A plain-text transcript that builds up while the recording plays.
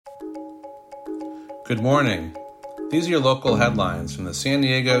Good morning. These are your local headlines from the San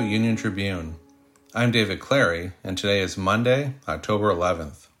Diego Union Tribune. I'm David Clary, and today is Monday, October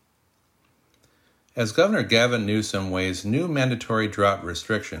 11th. As Governor Gavin Newsom weighs new mandatory drought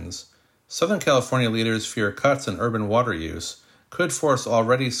restrictions, Southern California leaders fear cuts in urban water use could force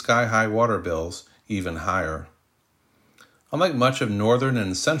already sky-high water bills even higher. Unlike much of northern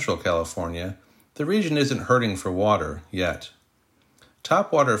and central California, the region isn't hurting for water yet.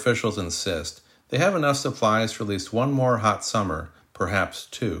 Top water officials insist they have enough supplies for at least one more hot summer, perhaps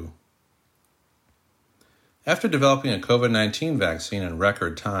two. After developing a COVID-19 vaccine in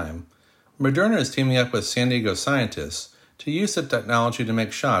record time, Moderna is teaming up with San Diego scientists to use the technology to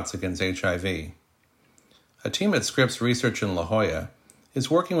make shots against HIV. A team at Scripps Research in La Jolla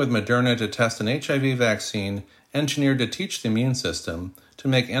is working with Moderna to test an HIV vaccine engineered to teach the immune system to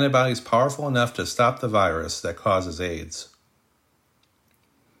make antibodies powerful enough to stop the virus that causes AIDS.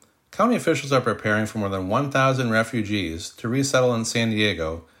 County officials are preparing for more than 1,000 refugees to resettle in San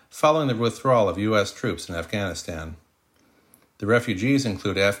Diego following the withdrawal of U.S. troops in Afghanistan. The refugees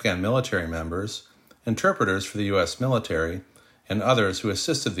include Afghan military members, interpreters for the U.S. military, and others who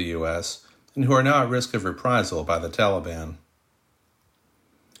assisted the U.S. and who are now at risk of reprisal by the Taliban.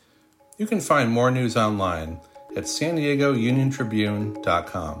 You can find more news online at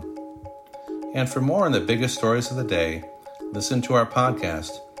SanDiegoUnionTribune.com. And for more on the biggest stories of the day, listen to our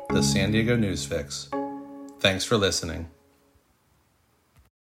podcast, The San Diego News Fix. Thanks for listening.